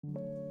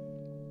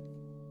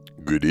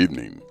Good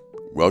evening.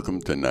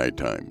 Welcome to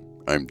NighTime.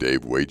 I'm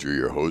Dave Wager,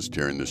 your host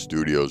here in the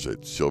studios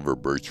at Silver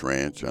Birch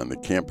Ranch on the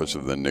campus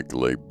of the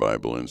Nicolay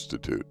Bible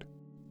Institute.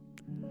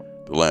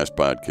 The last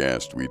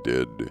podcast we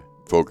did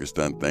focused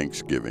on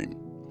Thanksgiving.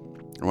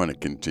 I want to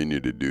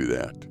continue to do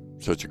that.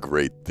 Such a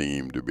great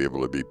theme to be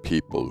able to be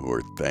people who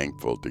are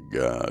thankful to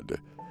God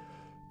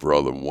for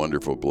all the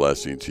wonderful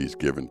blessings He's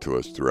given to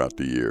us throughout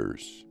the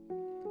years.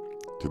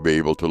 To be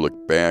able to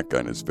look back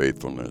on His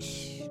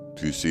faithfulness,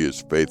 to see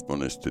His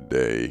faithfulness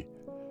today,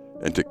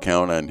 and to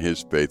count on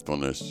His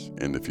faithfulness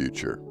in the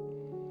future.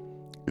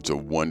 It's a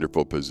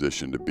wonderful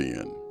position to be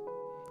in.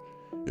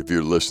 If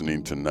you're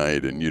listening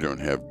tonight and you don't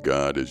have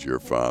God as your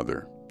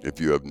Father, if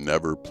you have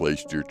never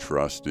placed your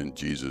trust in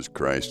Jesus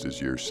Christ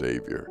as your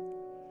Savior,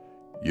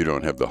 you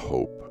don't have the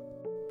hope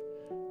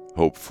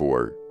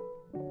for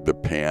the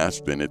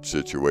past and its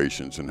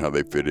situations and how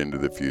they fit into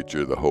the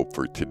future, the hope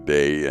for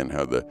today and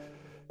how the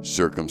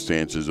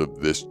circumstances of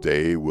this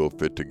day will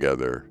fit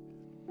together,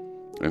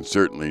 and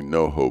certainly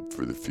no hope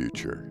for the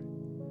future,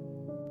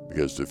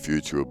 because the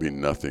future will be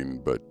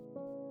nothing but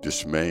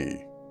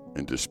dismay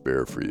and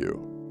despair for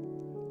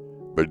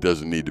you. But it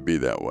doesn't need to be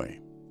that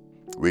way.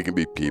 We can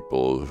be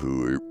people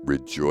who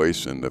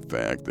rejoice in the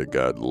fact that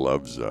God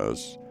loves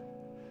us,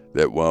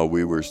 that while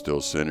we were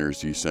still sinners,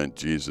 He sent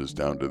Jesus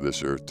down to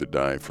this earth to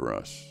die for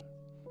us,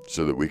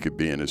 so that we could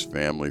be in His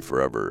family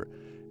forever.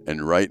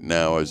 And right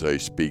now, as I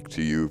speak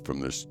to you from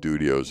the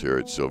studios here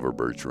at Silver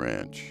Birch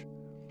Ranch,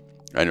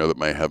 I know that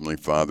my Heavenly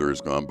Father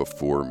has gone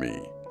before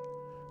me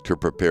to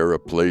prepare a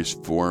place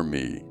for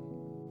me,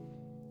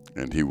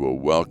 and He will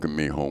welcome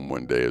me home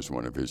one day as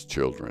one of His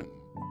children.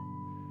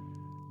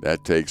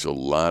 That takes a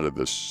lot of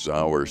the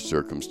sour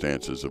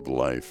circumstances of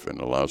life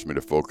and allows me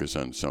to focus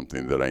on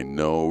something that I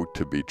know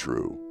to be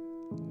true.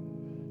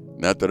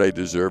 Not that I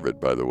deserve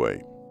it, by the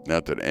way.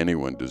 Not that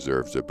anyone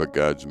deserves it, but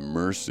God's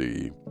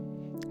mercy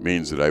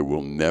means that I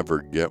will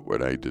never get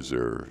what I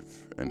deserve.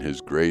 And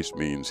His grace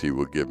means He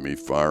will give me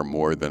far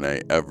more than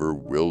I ever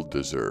will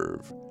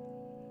deserve.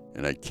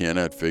 And I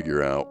cannot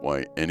figure out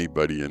why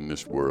anybody in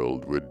this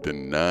world would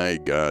deny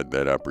God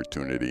that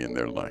opportunity in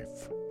their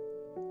life.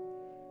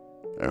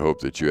 I hope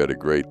that you had a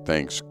great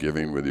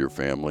Thanksgiving with your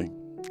family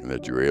and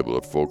that you were able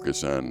to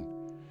focus on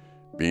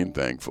being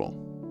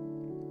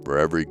thankful, for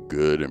every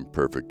good and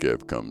perfect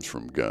gift comes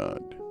from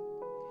God.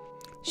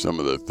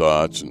 Some of the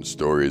thoughts and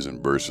stories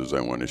and verses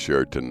I want to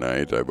share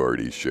tonight I've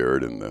already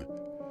shared in the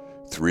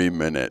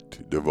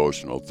 3-minute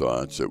devotional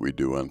thoughts that we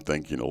do on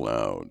Thinking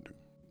Aloud.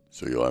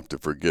 So you'll have to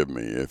forgive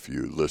me if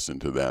you listen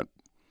to that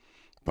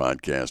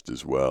podcast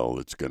as well.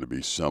 It's going to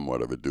be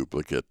somewhat of a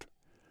duplicate,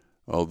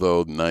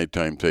 although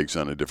Nighttime takes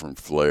on a different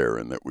flair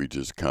in that we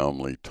just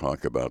calmly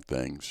talk about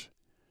things,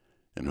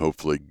 and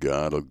hopefully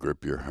God will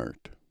grip your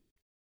heart.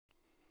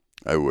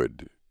 I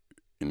would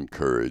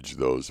encourage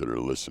those that are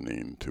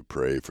listening to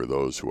pray for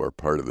those who are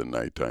part of the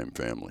Nighttime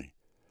family.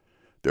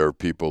 There are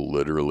people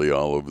literally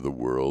all over the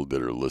world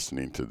that are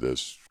listening to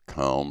this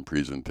calm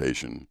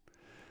presentation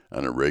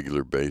on a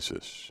regular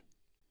basis.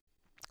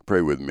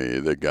 Pray with me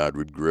that God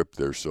would grip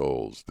their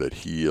souls, that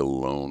He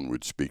alone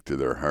would speak to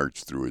their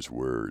hearts through His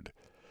Word,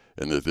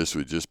 and that this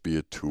would just be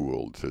a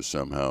tool to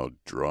somehow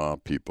draw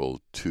people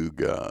to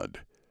God,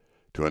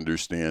 to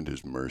understand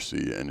His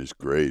mercy and His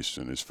grace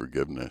and His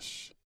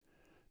forgiveness,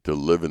 to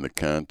live in the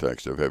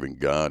context of having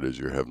God as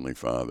your Heavenly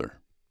Father.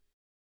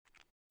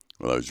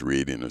 Well, I was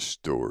reading a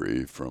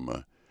story from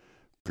a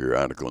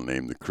periodical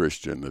named The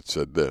Christian that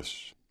said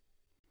this: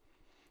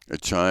 a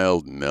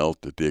child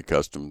knelt at the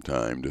accustomed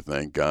time to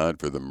thank God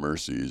for the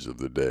mercies of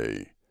the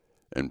day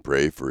and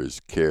pray for His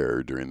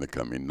care during the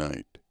coming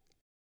night.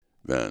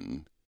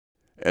 Then,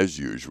 as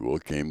usual,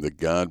 came the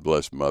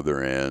God-blessed mother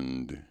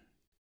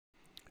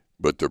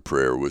but the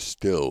prayer was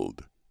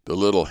stilled, the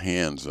little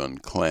hands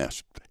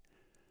unclasped,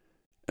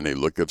 and a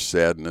look of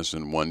sadness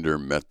and wonder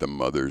met the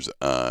mother's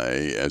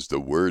eye as the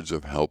words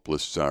of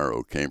helpless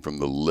sorrow came from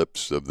the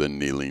lips of the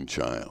kneeling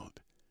child.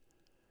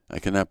 I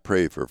cannot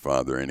pray for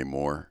Father any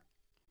more.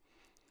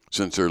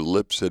 Since her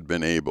lips had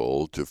been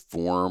able to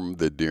form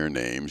the dear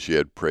name, she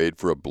had prayed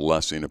for a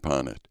blessing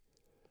upon it.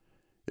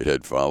 It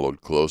had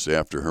followed close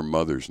after her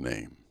mother's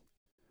name.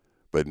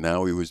 But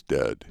now he was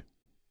dead.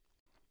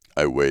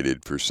 I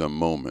waited for some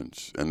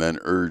moments and then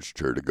urged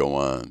her to go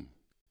on.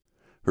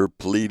 Her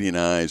pleading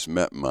eyes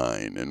met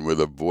mine, and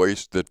with a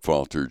voice that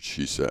faltered,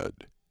 she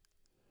said,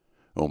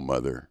 "Oh,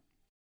 Mother,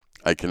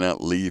 I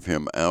cannot leave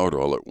him out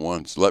all at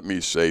once. Let me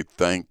say,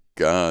 thank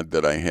God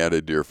that I had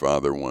a dear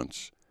father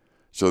once,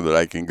 so that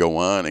I can go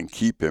on and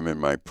keep him in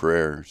my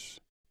prayers."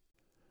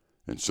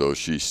 And so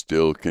she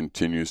still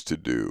continues to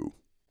do,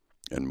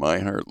 and my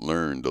heart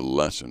learned a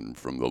lesson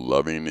from the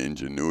loving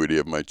ingenuity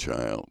of my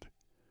child.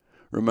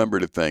 Remember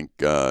to thank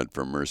God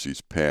for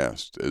mercies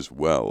past as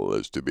well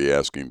as to be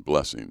asking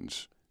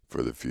blessings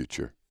for the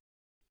future.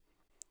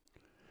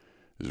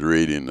 I was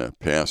reading a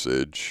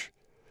passage,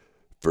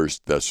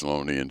 1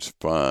 Thessalonians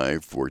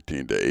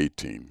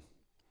 5:14-18.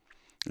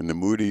 And the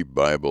Moody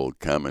Bible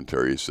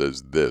commentary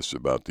says this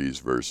about these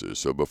verses.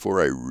 So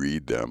before I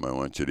read them, I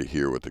want you to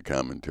hear what the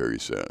commentary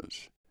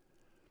says.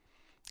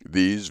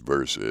 These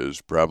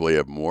verses probably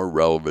have more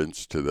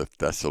relevance to the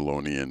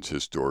Thessalonians'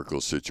 historical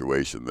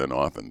situation than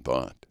often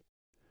thought.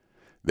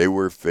 They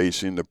were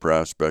facing the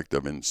prospect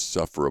of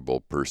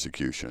insufferable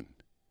persecution.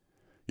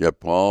 Yet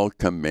Paul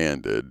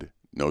commanded,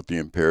 note the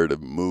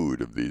imperative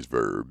mood of these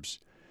verbs,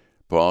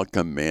 Paul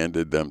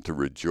commanded them to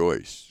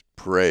rejoice,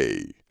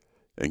 pray,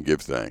 and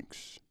give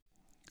thanks.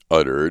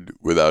 Uttered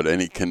without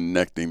any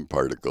connecting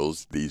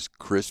particles, these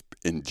crisp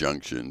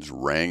injunctions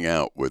rang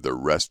out with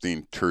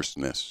arresting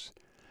terseness,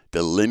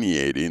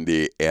 delineating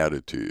the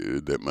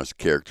attitude that must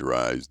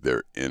characterize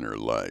their inner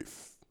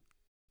life.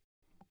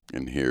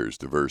 And here's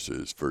the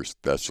verses, 1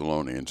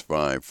 Thessalonians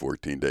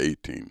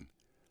 5:14-18.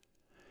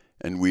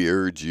 And we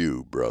urge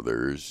you,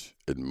 brothers,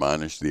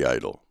 admonish the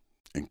idle,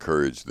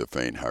 encourage the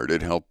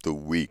faint-hearted, help the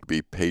weak,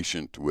 be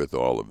patient with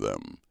all of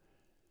them.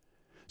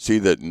 See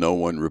that no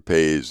one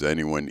repays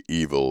anyone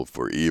evil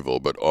for evil,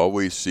 but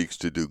always seeks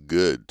to do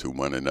good to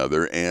one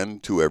another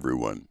and to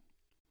everyone.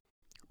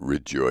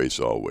 Rejoice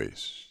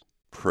always.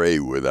 Pray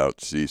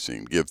without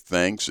ceasing. Give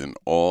thanks in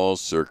all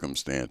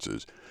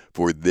circumstances,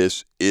 for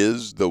this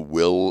is the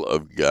will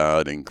of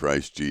God in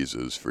Christ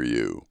Jesus for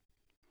you.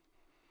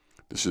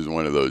 This is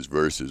one of those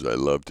verses I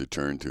love to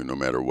turn to no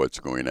matter what's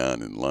going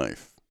on in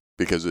life,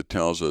 because it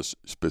tells us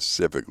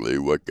specifically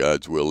what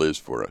God's will is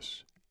for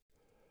us.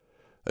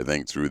 I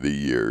think through the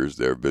years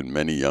there have been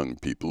many young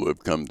people who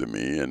have come to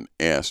me and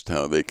asked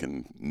how they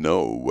can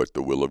know what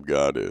the will of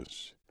God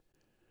is.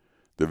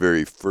 The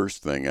very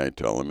first thing I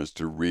tell them is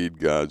to read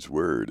God's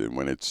Word, and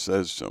when it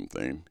says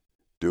something,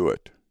 do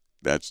it.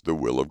 That's the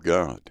will of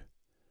God.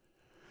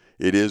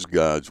 It is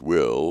God's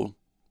will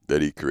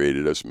that He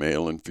created us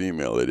male and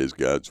female. It is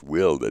God's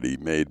will that He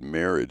made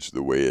marriage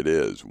the way it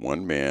is.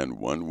 One man,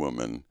 one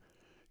woman,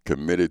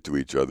 committed to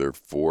each other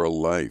for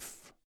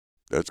life.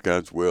 That's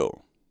God's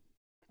will.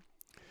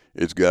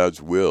 It's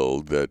God's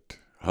will that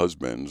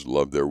husbands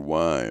love their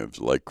wives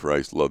like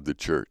Christ loved the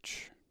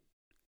church.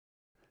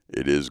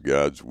 It is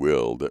God's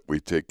will that we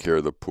take care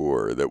of the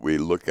poor, that we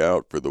look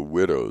out for the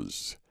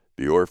widows,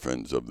 the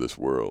orphans of this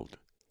world.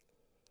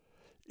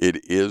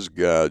 It is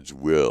God's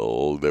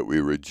will that we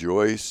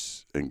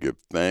rejoice and give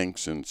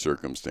thanks in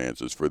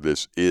circumstances, for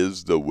this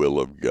is the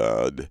will of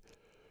God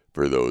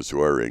for those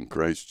who are in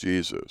Christ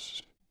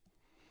Jesus.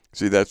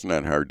 See, that's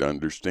not hard to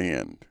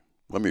understand.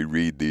 Let me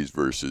read these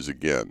verses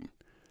again.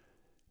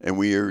 And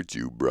we urge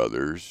you,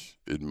 brothers,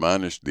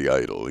 admonish the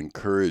idle,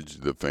 encourage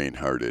the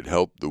faint-hearted,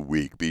 help the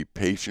weak, be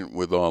patient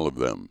with all of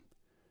them.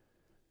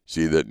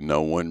 See that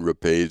no one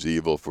repays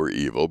evil for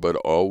evil, but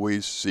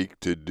always seek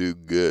to do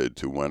good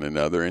to one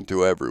another and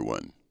to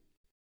everyone.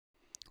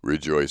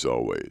 Rejoice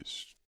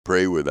always.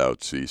 Pray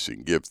without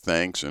ceasing. Give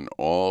thanks in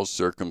all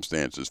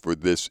circumstances, for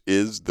this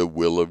is the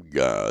will of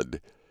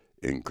God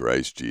in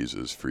Christ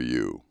Jesus for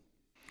you.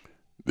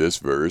 This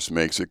verse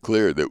makes it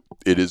clear that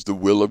it is the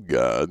will of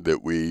God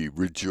that we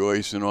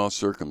rejoice in all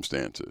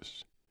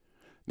circumstances.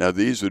 Now,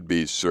 these would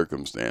be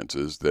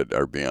circumstances that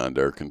are beyond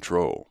our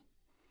control.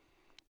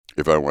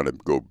 If I want to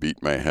go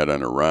beat my head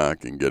on a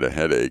rock and get a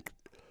headache,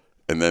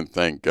 and then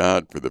thank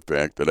God for the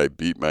fact that I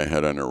beat my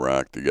head on a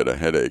rock to get a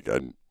headache,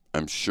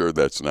 I'm sure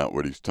that's not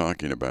what he's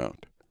talking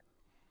about.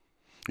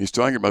 He's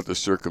talking about the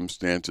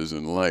circumstances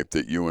in life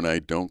that you and I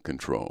don't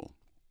control.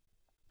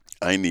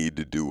 I need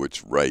to do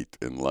what's right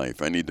in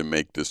life. I need to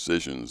make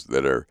decisions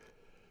that are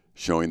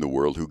showing the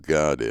world who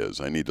God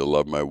is. I need to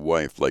love my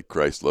wife like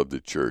Christ loved the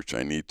church.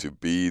 I need to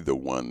be the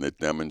one that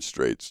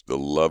demonstrates the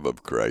love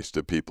of Christ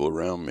to people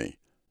around me.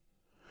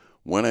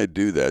 When I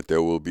do that,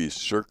 there will be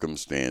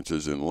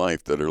circumstances in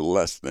life that are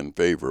less than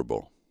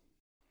favorable.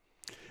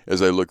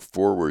 As I look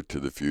forward to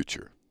the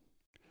future,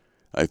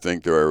 I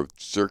think there are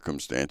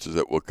circumstances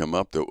that will come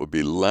up that will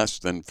be less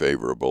than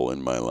favorable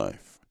in my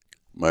life.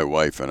 My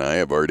wife and I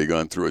have already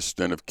gone through a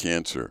stint of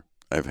cancer.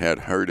 I've had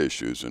heart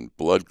issues and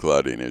blood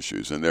clotting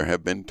issues, and there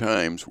have been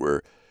times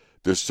where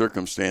the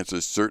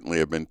circumstances certainly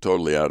have been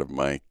totally out of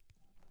my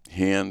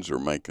hands or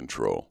my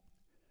control.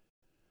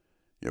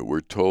 Yet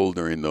we're told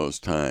during those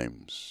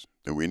times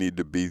that we need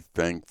to be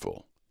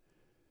thankful.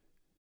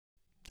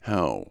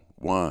 How?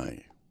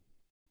 Why?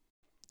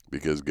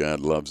 Because God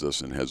loves us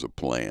and has a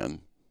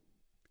plan.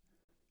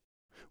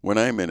 When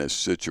I'm in a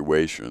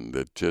situation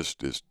that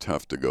just is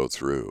tough to go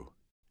through,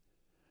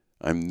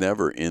 I'm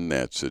never in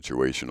that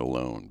situation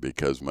alone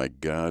because my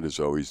God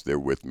is always there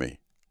with me,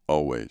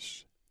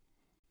 always.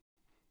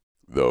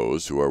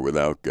 Those who are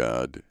without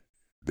God,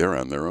 they're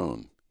on their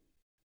own.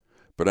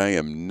 But I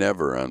am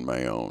never on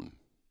my own.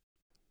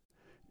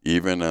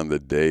 Even on the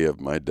day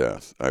of my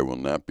death, I will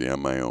not be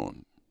on my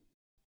own.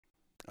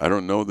 I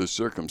don't know the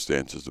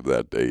circumstances of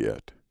that day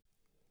yet.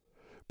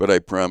 But I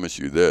promise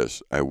you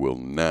this, I will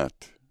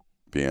not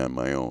be on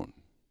my own.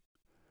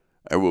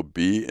 I will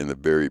be in the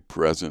very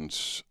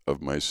presence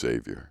of my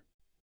Savior.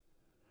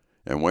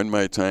 And when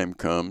my time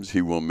comes,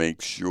 He will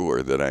make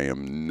sure that I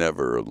am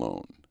never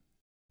alone.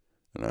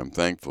 And I'm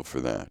thankful for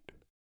that.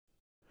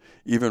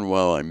 Even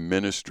while I'm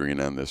ministering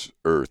on this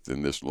earth,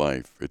 in this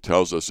life, it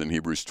tells us in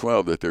Hebrews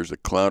 12 that there's a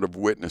cloud of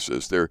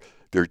witnesses.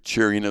 They're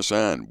cheering us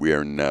on. We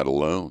are not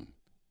alone.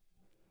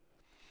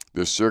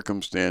 The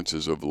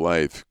circumstances of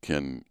life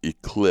can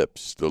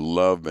eclipse the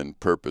love and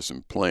purpose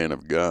and plan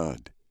of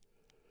God.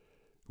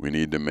 We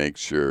need to make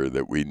sure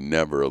that we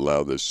never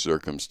allow the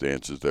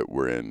circumstances that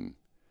we're in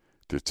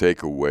to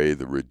take away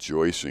the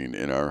rejoicing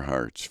in our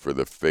hearts for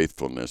the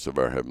faithfulness of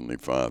our Heavenly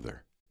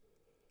Father.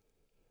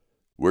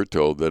 We're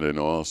told that in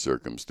all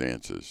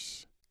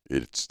circumstances,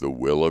 it's the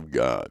will of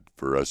God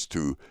for us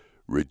to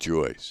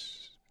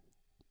rejoice.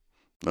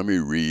 Let me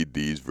read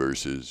these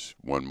verses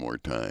one more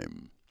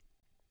time.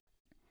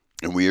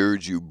 And we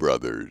urge you,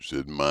 brothers,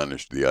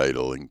 admonish the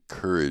idle,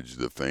 encourage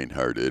the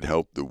faint-hearted,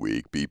 help the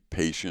weak, be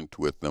patient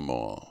with them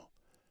all.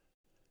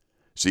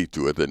 See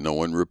to it that no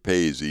one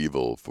repays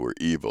evil for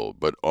evil,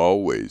 but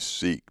always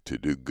seek to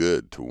do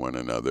good to one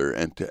another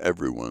and to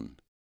everyone.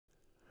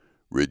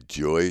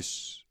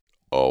 Rejoice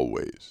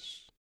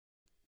always.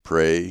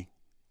 Pray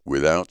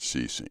without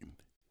ceasing.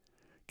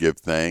 Give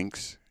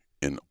thanks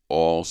in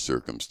all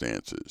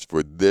circumstances,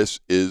 for this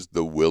is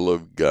the will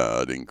of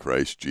God in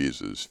Christ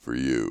Jesus for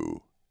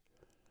you.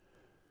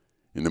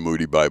 In the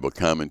Moody Bible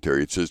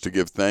Commentary, it says to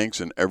give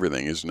thanks in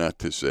everything is not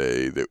to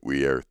say that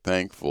we are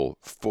thankful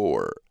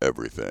for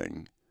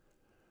everything,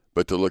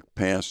 but to look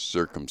past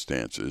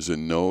circumstances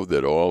and know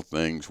that all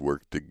things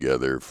work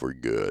together for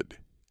good.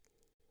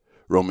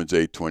 Romans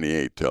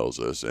 8:28 tells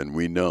us, and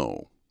we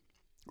know.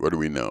 What do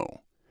we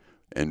know?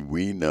 And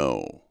we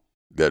know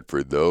that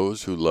for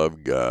those who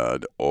love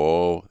God,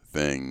 all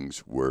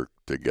things work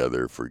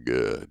together for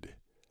good,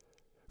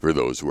 for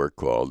those who are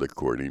called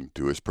according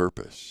to his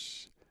purpose.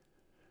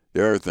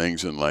 There are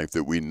things in life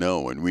that we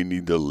know, and we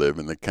need to live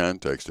in the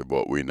context of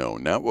what we know,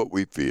 not what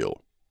we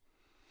feel.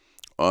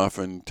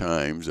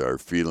 Oftentimes, our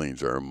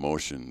feelings, our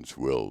emotions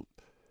will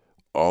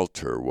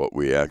alter what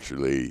we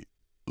actually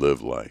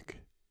live like.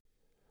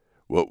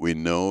 What we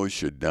know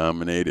should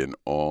dominate in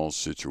all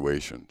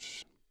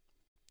situations.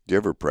 Do you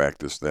ever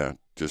practice that?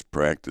 Just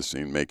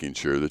practicing, making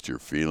sure that your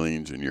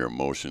feelings and your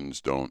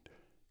emotions don't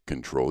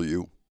control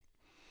you?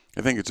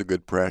 I think it's a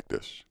good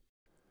practice.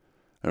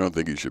 I don't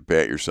think you should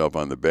pat yourself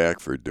on the back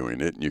for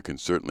doing it, and you can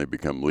certainly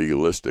become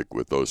legalistic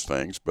with those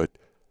things, but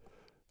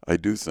I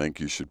do think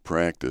you should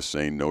practice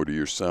saying no to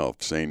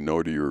yourself, saying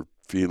no to your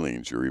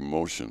feelings, your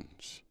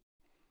emotions.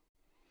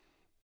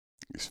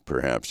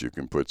 Perhaps you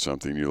can put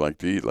something you like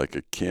to eat, like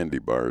a candy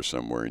bar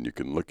somewhere, and you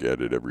can look at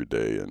it every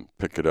day and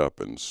pick it up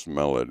and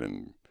smell it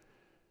and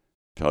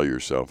tell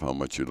yourself how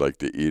much you'd like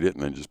to eat it,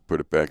 and then just put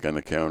it back on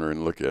the counter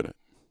and look at it.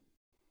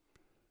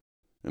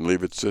 And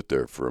leave it sit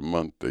there for a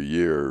month, a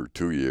year, or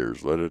 2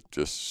 years. Let it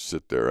just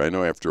sit there. I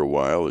know after a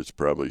while it's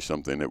probably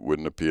something that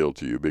wouldn't appeal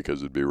to you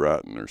because it'd be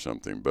rotten or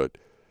something, but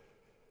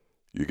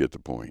you get the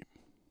point.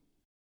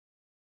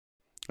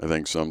 I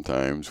think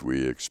sometimes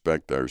we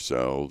expect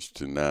ourselves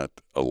to not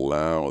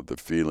allow the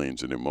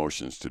feelings and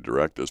emotions to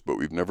direct us, but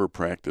we've never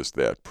practiced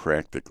that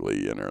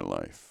practically in our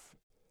life.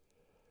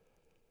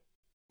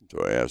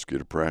 So I ask you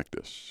to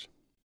practice.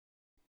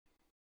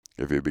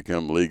 If you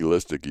become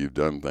legalistic, you've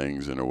done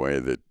things in a way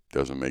that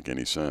doesn't make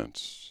any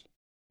sense.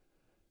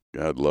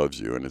 God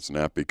loves you, and it's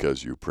not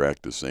because you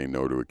practice saying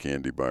no to a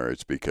candy bar.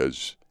 It's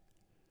because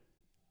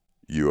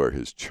you are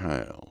his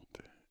child,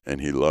 and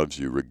he loves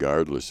you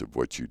regardless of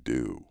what you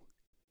do.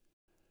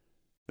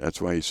 That's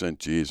why he sent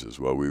Jesus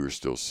while we were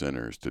still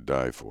sinners to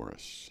die for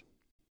us.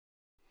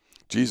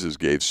 Jesus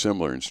gave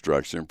similar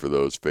instruction for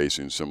those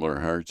facing similar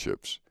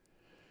hardships.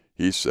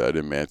 He said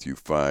in Matthew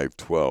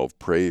 5:12,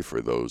 pray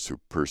for those who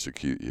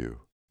persecute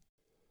you.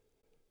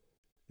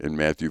 In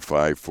Matthew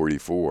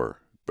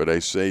 5:44, but I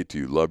say to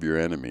you, love your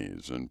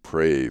enemies and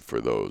pray for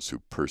those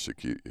who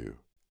persecute you.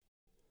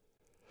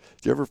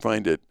 Do you ever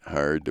find it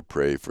hard to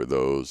pray for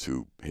those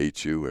who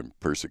hate you and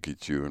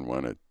persecute you and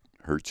want to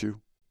hurt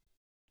you?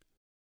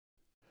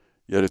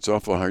 Yet it's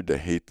awful hard to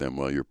hate them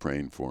while you're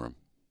praying for them.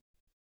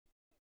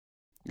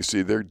 You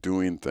see, they're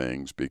doing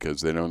things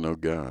because they don't know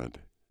God.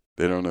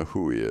 They don't know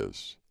who he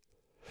is.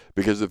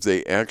 Because if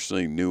they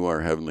actually knew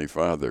our Heavenly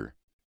Father,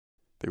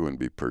 they wouldn't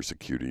be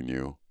persecuting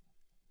you.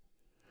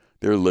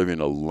 They're living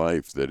a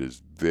life that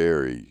is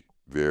very,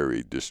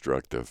 very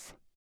destructive.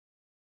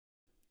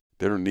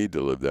 They don't need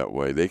to live that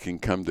way. They can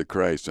come to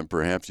Christ, and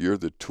perhaps you're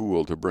the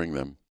tool to bring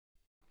them.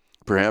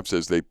 Perhaps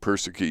as they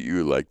persecute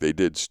you like they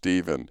did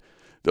Stephen,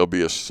 there'll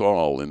be a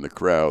Saul in the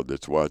crowd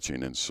that's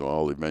watching, and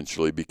Saul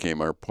eventually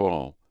became our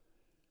Paul,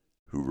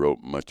 who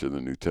wrote much of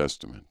the New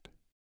Testament.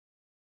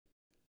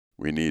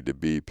 We need to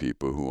be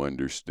people who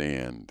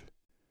understand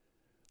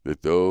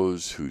that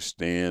those who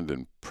stand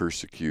and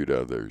persecute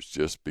others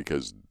just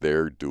because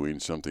they're doing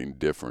something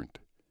different,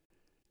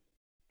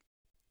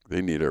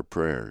 they need our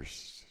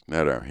prayers,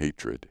 not our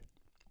hatred.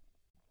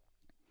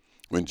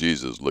 When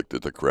Jesus looked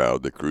at the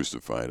crowd that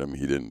crucified him,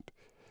 he didn't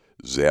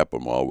zap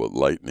them all with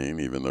lightning,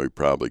 even though he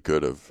probably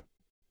could have.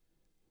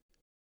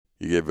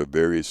 He gave a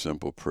very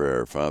simple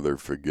prayer, Father,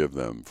 forgive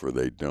them, for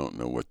they don't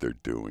know what they're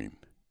doing.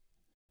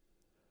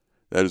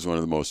 That is one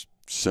of the most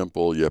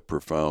simple yet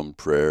profound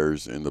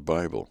prayers in the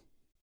Bible.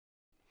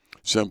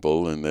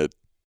 Simple in that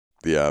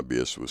the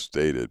obvious was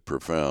stated,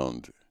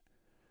 profound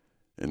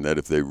in that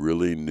if they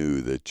really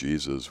knew that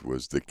Jesus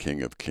was the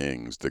King of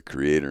Kings, the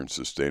creator and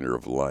sustainer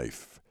of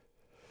life,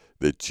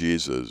 that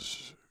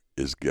Jesus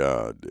is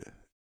God,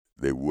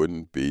 they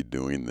wouldn't be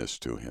doing this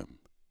to him.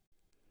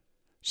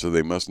 So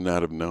they must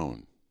not have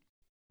known.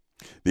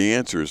 The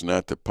answer is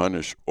not to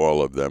punish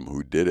all of them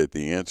who did it.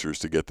 The answer is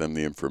to get them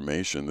the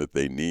information that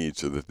they need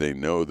so that they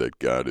know that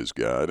God is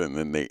God, and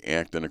then they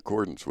act in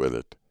accordance with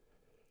it.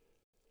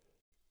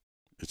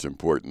 It's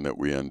important that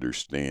we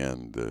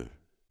understand the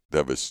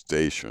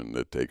devastation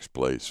that takes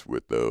place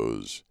with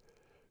those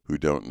who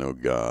don't know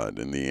God.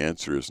 And the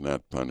answer is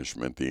not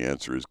punishment. The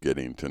answer is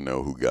getting to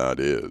know who God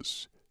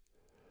is.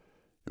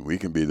 And we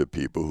can be the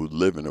people who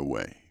live in a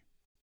way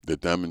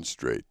that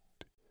demonstrate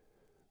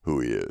who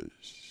he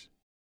is.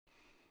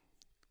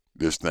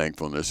 This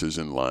thankfulness is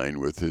in line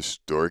with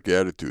historic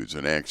attitudes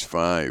in Acts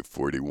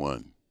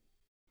 5:41.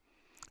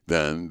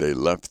 Then they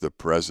left the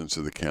presence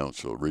of the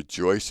council,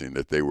 rejoicing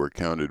that they were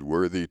counted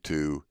worthy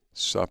to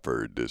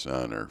suffer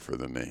dishonor for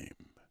the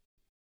name.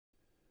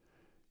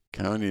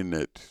 Counting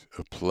it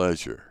a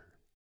pleasure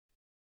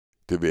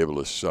to be able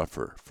to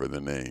suffer for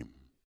the name.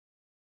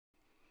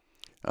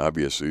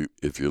 Obviously,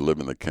 if you live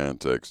in the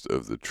context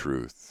of the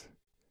truth,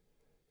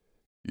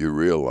 you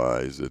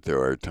realize that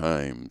there are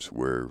times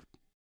where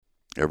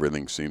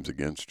everything seems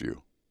against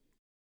you.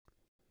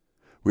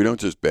 We don't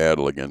just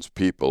battle against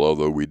people,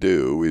 although we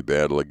do. We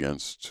battle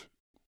against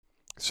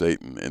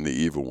Satan and the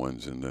evil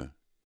ones and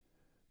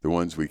the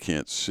ones we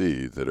can't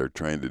see that are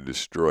trying to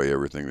destroy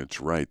everything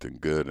that's right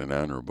and good and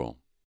honorable.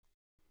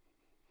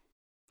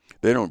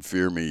 They don't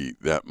fear me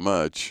that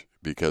much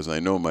because I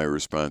know my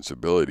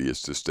responsibility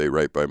is to stay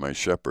right by my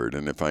shepherd.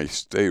 And if I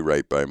stay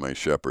right by my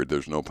shepherd,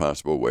 there's no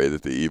possible way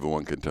that the evil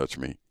one can touch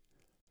me.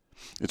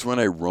 It's when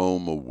I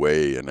roam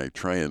away and I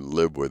try and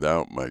live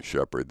without my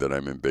shepherd that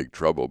I'm in big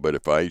trouble. But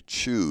if I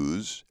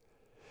choose,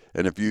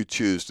 and if you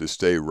choose to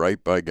stay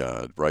right by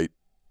God, right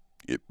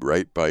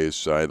by his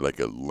side like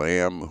a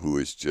lamb who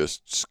is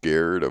just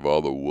scared of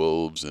all the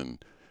wolves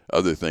and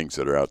other things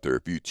that are out there,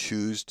 if you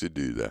choose to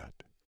do that,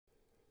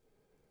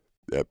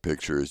 that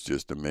picture is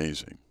just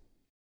amazing.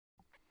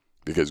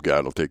 Because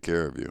God will take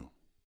care of you.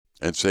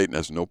 And Satan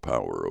has no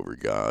power over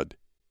God.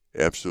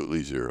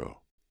 Absolutely zero.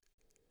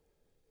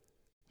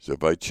 So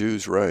if I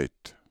choose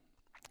right,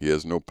 he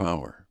has no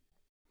power.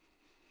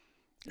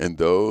 And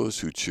those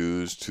who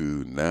choose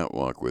to not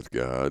walk with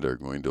God are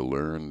going to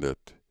learn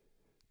that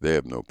they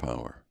have no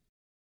power.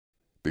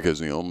 Because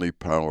the only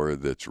power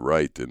that's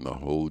right in the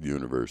whole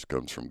universe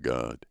comes from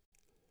God.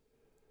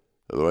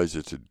 Otherwise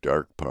it's a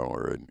dark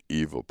power, an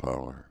evil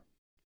power.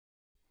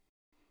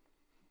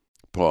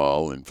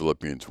 Paul in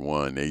Philippians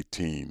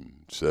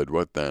 1:18 said,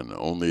 "What then?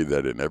 Only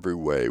that in every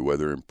way,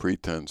 whether in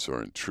pretense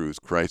or in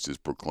truth, Christ is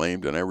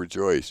proclaimed, and I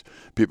rejoice."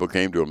 People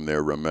came to him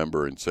there,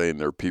 remember, and saying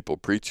there are people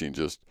preaching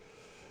just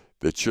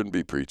that shouldn't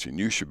be preaching.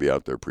 You should be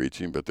out there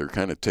preaching, but they're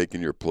kind of taking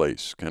your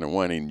place, kind of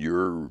wanting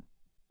your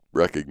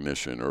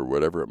recognition or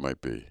whatever it might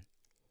be.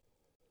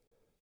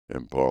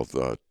 And Paul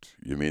thought,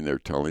 you mean they're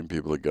telling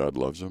people that God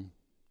loves them?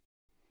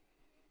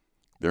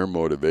 Their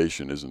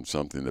motivation isn't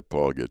something that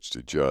Paul gets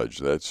to judge.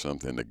 That's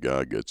something that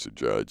God gets to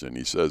judge. And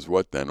he says,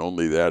 what then?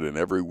 Only that in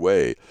every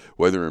way,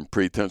 whether in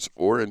pretense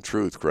or in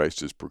truth,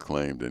 Christ is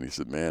proclaimed. And he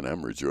said, man,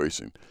 I'm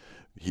rejoicing.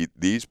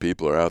 These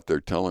people are out there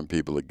telling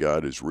people that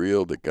God is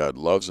real, that God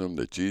loves them,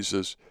 that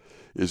Jesus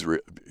is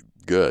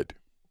good.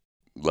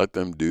 Let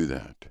them do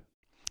that.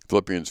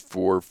 Philippians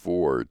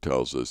 4:4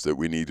 tells us that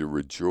we need to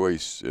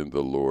rejoice in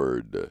the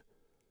Lord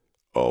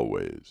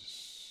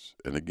always.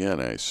 And again,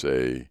 I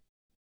say,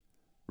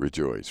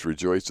 rejoice.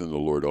 Rejoice in the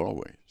Lord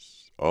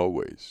always.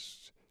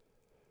 Always.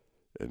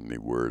 And the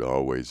word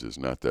always is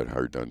not that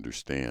hard to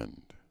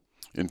understand.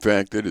 In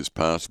fact, it is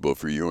possible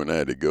for you and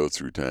I to go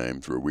through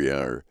times where we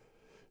are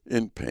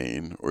in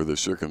pain or the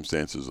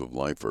circumstances of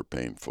life are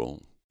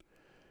painful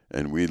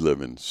and we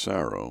live in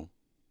sorrow,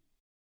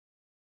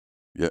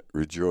 yet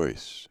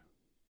rejoice.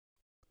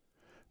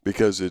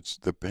 Because it's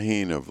the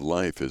pain of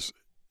life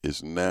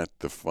is not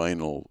the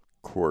final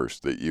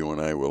course that you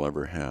and I will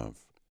ever have.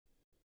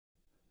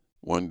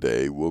 One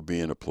day we'll be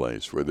in a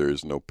place where there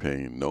is no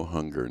pain, no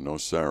hunger, no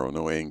sorrow,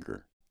 no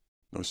anger,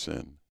 no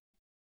sin.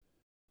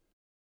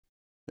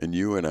 And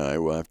you and I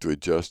will have to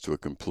adjust to a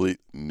complete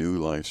new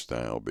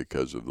lifestyle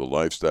because of the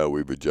lifestyle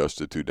we've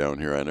adjusted to down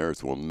here on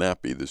earth will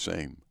not be the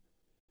same.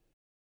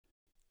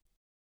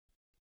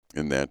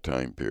 In that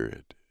time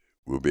period,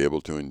 we'll be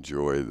able to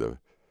enjoy the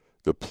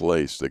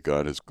place that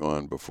God has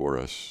gone before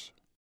us,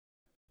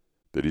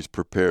 that he's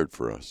prepared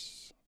for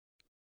us.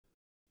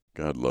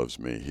 God loves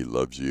me. He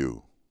loves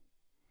you.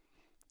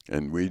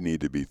 And we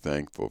need to be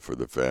thankful for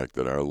the fact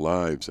that our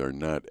lives are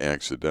not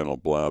accidental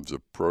blobs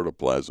of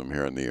protoplasm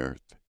here on the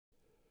earth,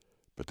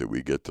 but that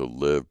we get to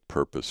live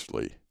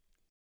purposefully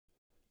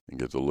and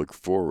get to look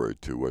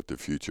forward to what the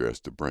future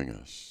has to bring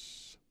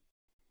us.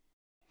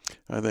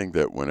 I think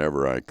that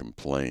whenever I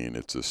complain,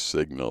 it's a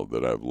signal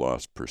that I've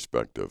lost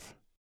perspective.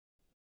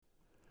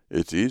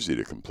 It's easy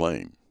to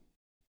complain.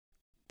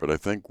 But I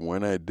think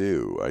when I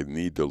do, I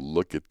need to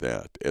look at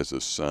that as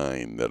a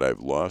sign that I've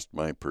lost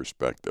my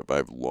perspective.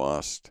 I've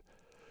lost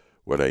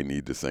what I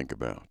need to think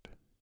about.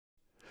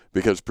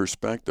 Because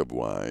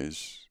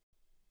perspective-wise,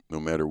 no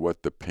matter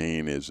what the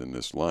pain is in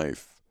this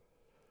life,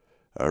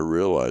 I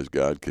realize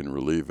God can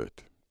relieve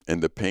it.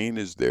 And the pain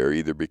is there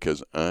either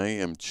because I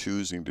am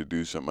choosing to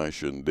do something I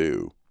shouldn't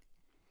do.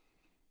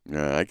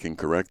 Now, I can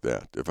correct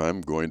that. If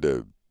I'm going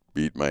to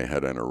beat my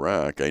head on a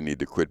rock, I need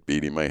to quit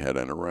beating my head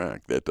on a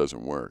rock. That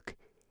doesn't work.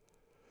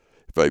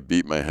 If I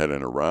beat my head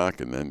on a rock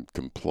and then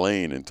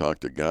complain and talk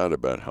to God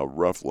about how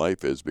rough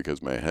life is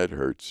because my head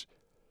hurts,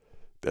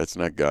 that's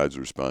not God's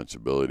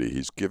responsibility.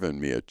 He's given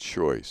me a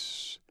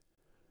choice.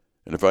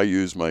 And if I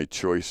use my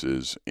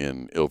choices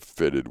in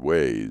ill-fitted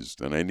ways,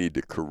 then I need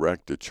to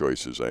correct the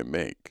choices I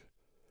make.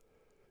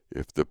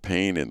 If the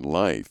pain in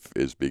life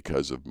is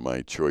because of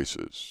my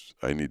choices,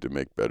 I need to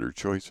make better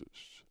choices.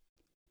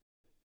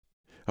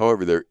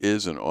 However, there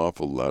is an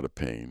awful lot of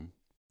pain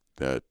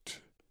that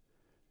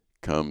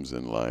comes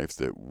in life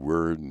that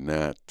we're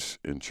not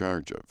in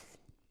charge of.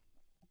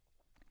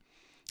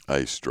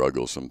 I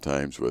struggle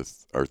sometimes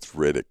with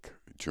arthritic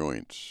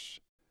joints.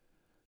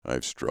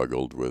 I've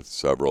struggled with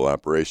several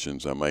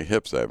operations on my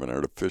hips. I have an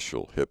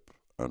artificial hip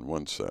on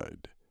one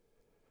side.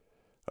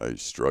 I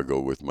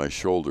struggle with my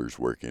shoulders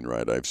working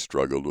right. I've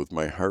struggled with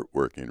my heart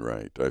working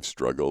right. I've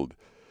struggled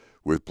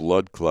with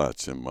blood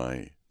clots in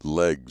my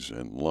legs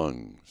and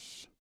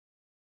lungs.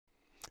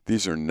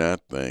 These are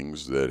not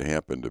things that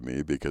happen to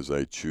me because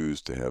I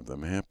choose to have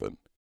them happen.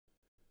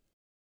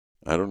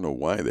 I don't know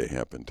why they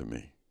happen to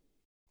me.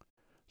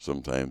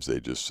 Sometimes they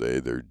just say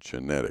they're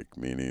genetic,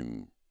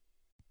 meaning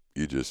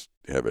you just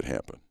have it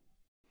happen.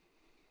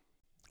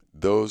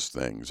 Those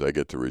things I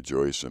get to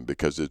rejoice in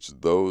because it's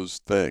those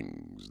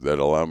things that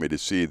allow me to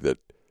see that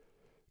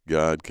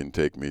God can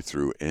take me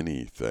through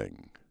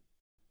anything.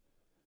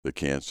 The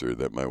cancer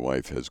that my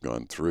wife has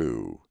gone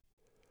through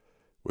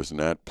was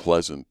not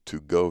pleasant to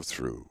go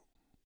through,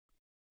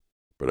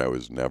 but I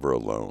was never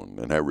alone,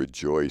 and I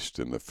rejoiced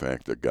in the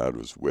fact that God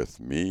was with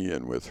me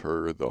and with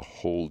her the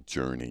whole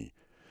journey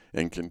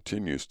and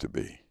continues to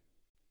be.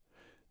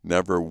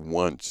 Never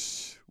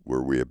once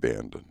were we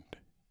abandoned.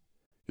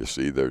 You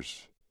see,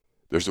 there's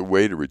a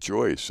way to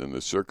rejoice in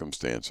the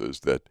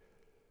circumstances that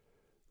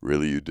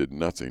really you did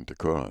nothing to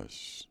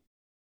cause.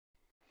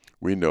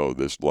 We know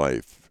this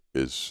life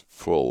is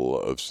full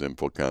of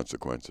sinful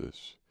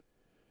consequences.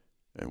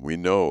 And we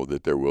know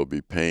that there will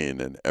be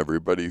pain, and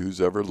everybody who's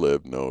ever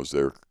lived knows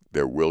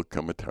there will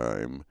come a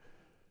time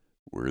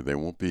where they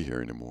won't be here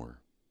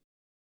anymore.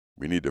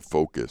 We need to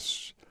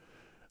focus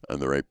on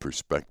the right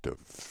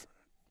perspective.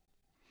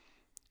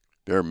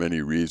 There are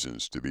many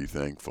reasons to be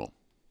thankful.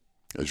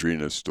 I was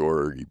reading a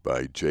story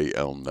by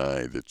J.L.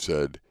 Nye that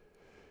said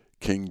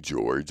King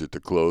George, at the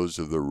close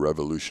of the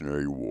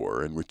Revolutionary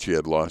War, in which he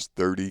had lost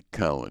 30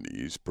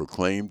 colonies,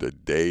 proclaimed a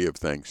day of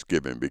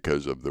thanksgiving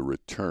because of the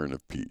return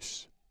of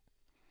peace.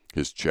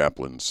 His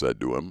chaplain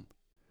said to him,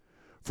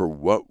 "For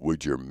what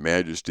would your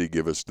majesty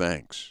give us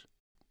thanks?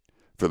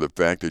 For the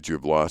fact that you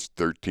have lost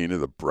 13 of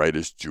the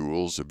brightest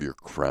jewels of your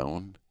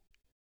crown?"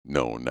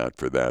 "No, not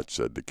for that,"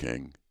 said the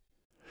king.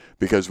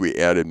 "Because we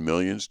added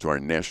millions to our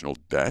national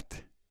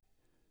debt?"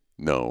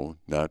 "No,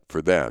 not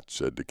for that,"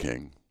 said the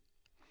king.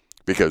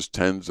 "Because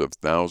tens of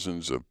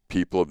thousands of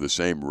people of the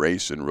same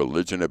race and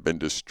religion have been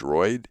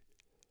destroyed?"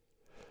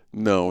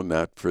 "No,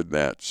 not for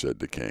that," said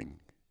the king.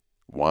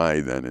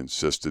 "Why, then,"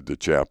 insisted the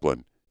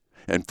chaplain,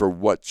 "and for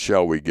what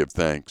shall we give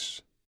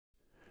thanks?"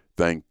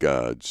 "Thank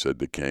God," said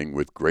the king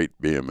with great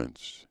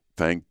vehemence.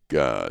 "Thank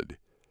God,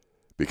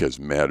 because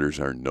matters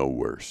are no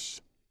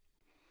worse."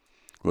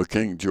 Well,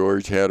 King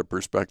George had a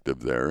perspective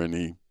there, and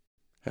he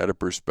had a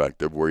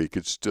perspective where he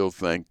could still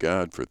thank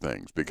God for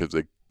things because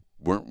they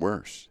weren't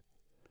worse.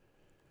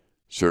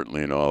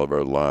 Certainly in all of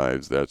our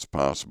lives, that's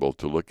possible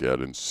to look at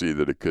and see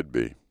that it could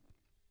be.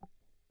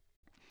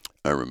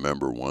 I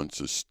remember once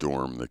a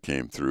storm that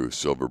came through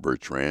Silver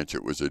Birch Ranch.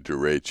 It was a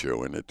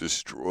derecho, and it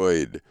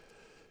destroyed,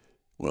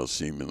 well,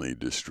 seemingly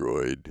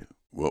destroyed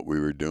what we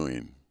were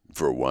doing.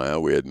 For a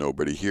while, we had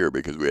nobody here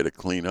because we had to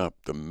clean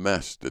up the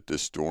mess that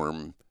this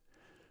storm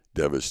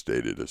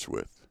devastated us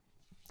with.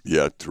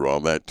 Yet, through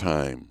all that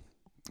time,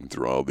 and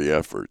through all the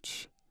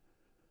efforts,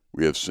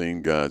 we have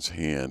seen God's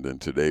hand, and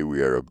today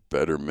we are a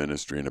better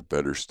ministry and a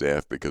better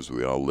staff because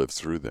we all lived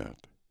through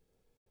that.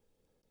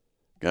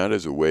 God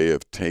has a way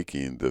of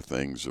taking the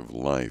things of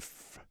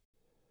life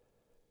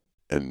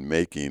and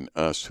making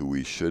us who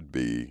we should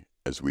be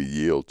as we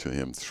yield to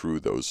Him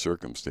through those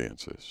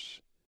circumstances.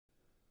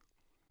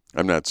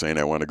 I'm not saying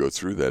I want to go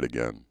through that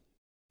again,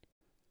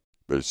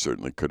 but it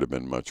certainly could have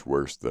been much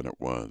worse than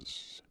it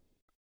was.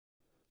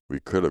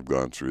 We could have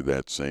gone through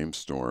that same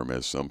storm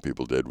as some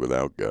people did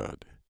without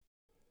God.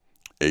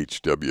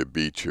 H.W.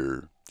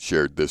 Beecher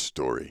shared this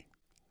story.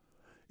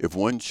 "If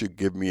one should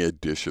give me a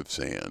dish of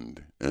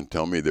sand and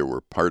tell me there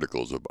were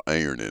particles of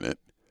iron in it,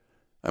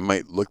 I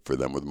might look for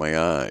them with my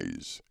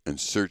eyes and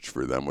search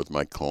for them with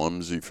my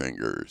clumsy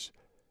fingers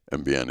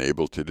and be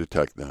unable to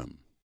detect them.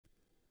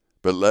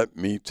 But let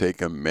me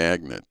take a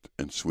magnet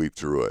and sweep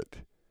through it,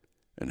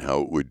 and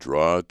how it would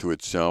draw to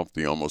itself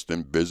the almost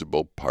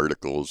invisible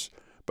particles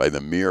by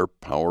the mere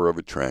power of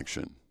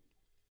attraction.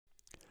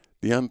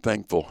 The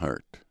unthankful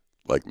heart,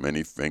 like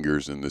many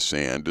fingers in the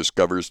sand,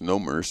 discovers no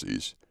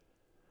mercies.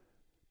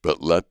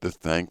 But let the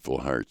thankful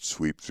heart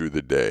sweep through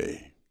the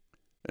day,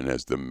 and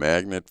as the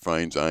magnet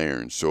finds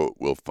iron, so it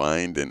will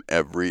find in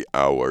every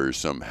hour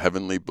some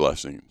heavenly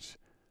blessings.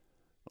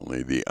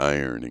 Only the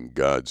iron in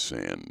God's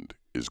sand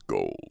is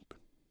gold.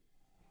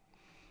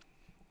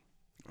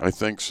 I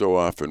think so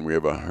often we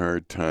have a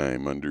hard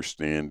time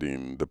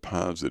understanding the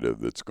positive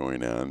that's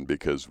going on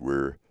because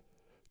we're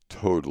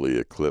totally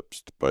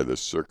eclipsed by the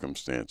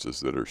circumstances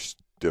that are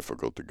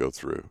difficult to go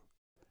through.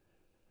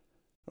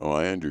 Oh,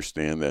 I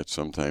understand that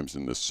sometimes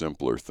in the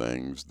simpler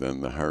things than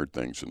the hard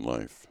things in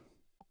life.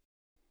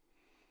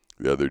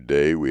 The other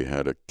day we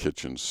had a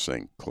kitchen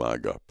sink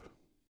clog up.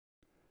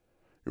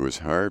 It was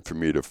hard for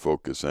me to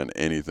focus on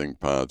anything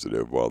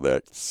positive while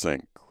that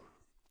sink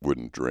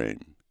wouldn't drain.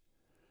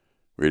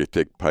 We had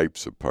to take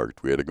pipes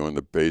apart. We had to go in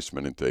the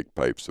basement and take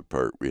pipes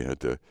apart. We had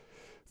to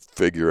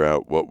figure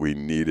out what we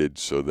needed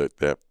so that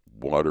that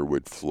water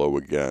would flow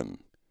again.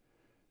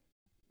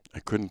 I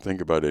couldn't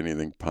think about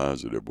anything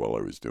positive while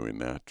I was doing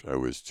that. I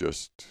was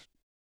just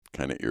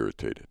kind of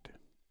irritated.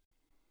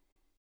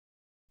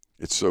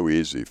 It's so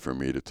easy for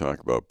me to talk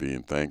about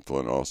being thankful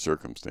in all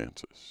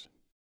circumstances.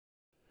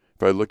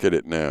 If I look at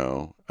it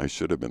now, I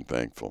should have been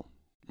thankful.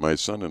 My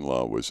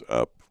son-in-law was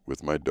up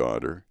with my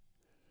daughter,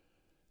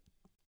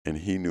 and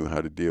he knew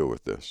how to deal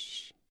with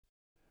this.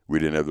 We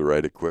didn't have the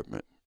right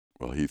equipment.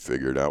 Well, he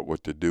figured out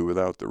what to do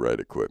without the right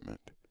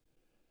equipment.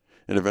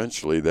 And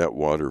eventually that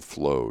water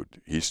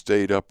flowed. He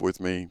stayed up with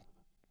me,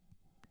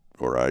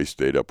 or I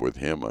stayed up with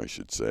him, I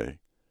should say,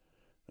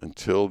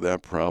 until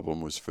that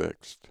problem was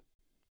fixed.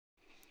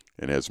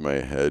 And as my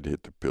head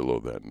hit the pillow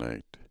that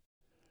night,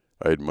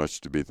 I had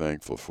much to be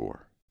thankful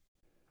for.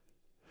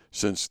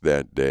 Since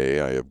that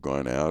day, I have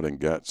gone out and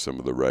got some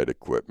of the right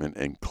equipment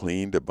and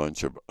cleaned a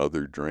bunch of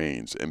other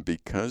drains. And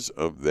because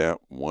of that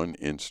one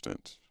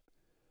instance,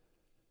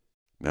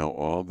 now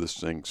all the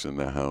sinks in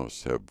the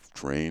house have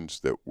drains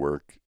that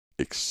work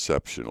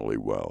exceptionally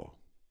well.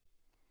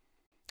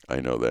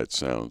 I know that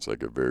sounds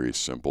like a very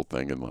simple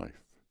thing in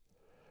life,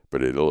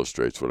 but it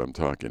illustrates what I'm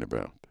talking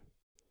about.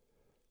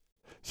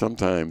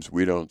 Sometimes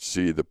we don't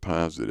see the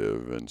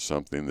positive in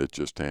something that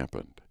just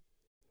happened.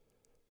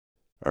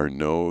 Our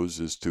nose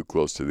is too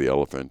close to the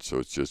elephant, so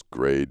it's just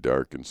gray,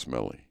 dark, and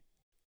smelly.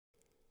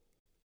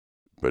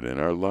 But in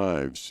our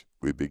lives,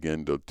 we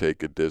begin to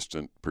take a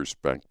distant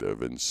perspective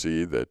and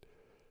see that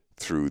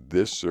through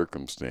this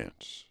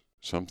circumstance,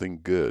 something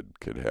good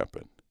could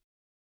happen.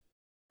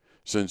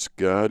 Since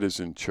God is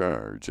in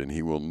charge and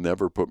He will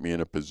never put me in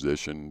a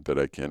position that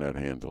I cannot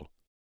handle,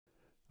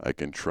 I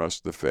can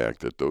trust the fact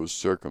that those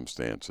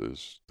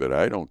circumstances that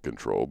I don't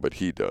control, but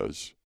He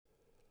does,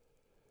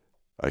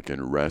 I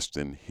can rest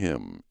in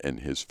Him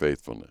and His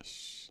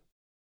faithfulness.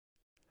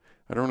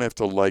 I don't have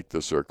to like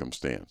the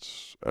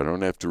circumstance. I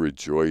don't have to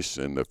rejoice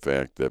in the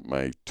fact that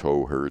my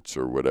toe hurts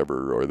or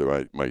whatever, or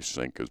that my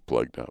sink is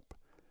plugged up.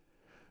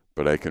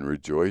 But I can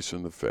rejoice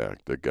in the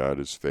fact that God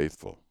is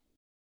faithful.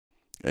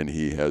 And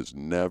He has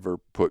never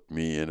put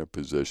me in a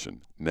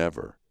position,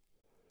 never,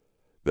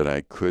 that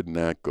I could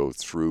not go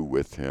through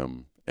with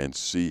Him and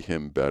see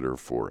Him better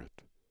for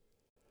it.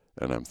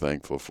 And I'm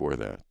thankful for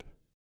that.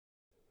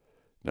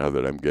 Now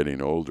that I'm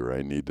getting older,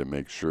 I need to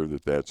make sure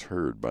that that's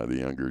heard by the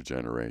younger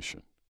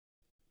generation.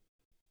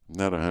 I'm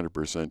not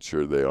 100%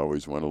 sure they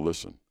always want to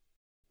listen.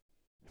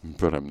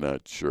 But I'm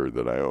not sure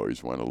that I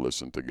always want to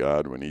listen to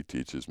God when He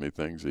teaches me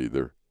things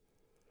either.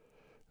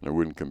 And I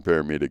wouldn't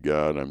compare me to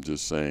God. I'm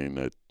just saying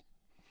that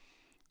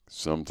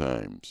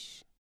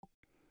sometimes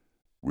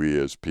we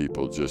as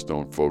people just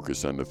don't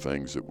focus on the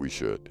things that we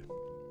should.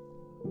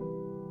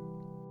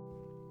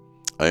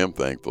 I am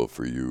thankful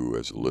for you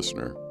as a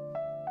listener.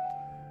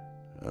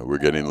 We're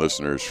getting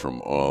listeners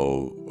from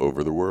all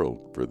over the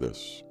world for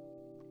this.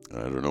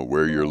 I don't know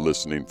where you're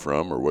listening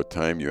from or what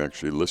time you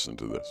actually listen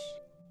to this.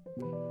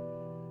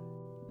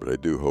 But I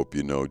do hope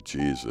you know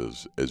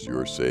Jesus as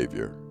your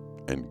Savior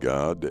and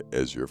God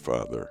as your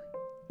Father.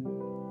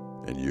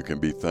 And you can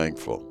be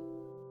thankful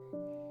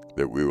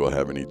that we will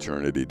have an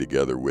eternity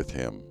together with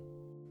Him.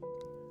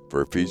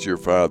 For if He's your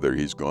Father,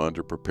 He's gone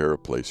to prepare a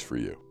place for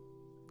you.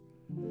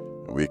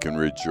 And we can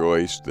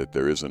rejoice that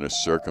there isn't a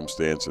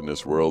circumstance in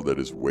this world that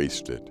is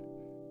wasted,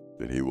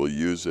 that He will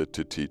use it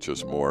to teach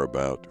us more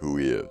about who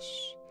He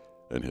is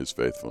and His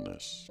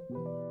faithfulness.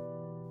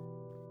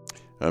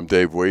 I'm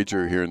Dave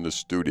Wager here in the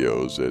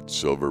studios at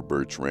Silver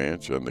Birch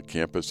Ranch on the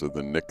campus of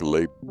the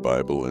Nicolay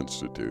Bible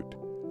Institute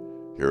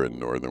here in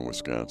northern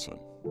Wisconsin.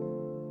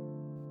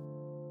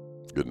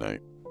 Good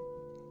night.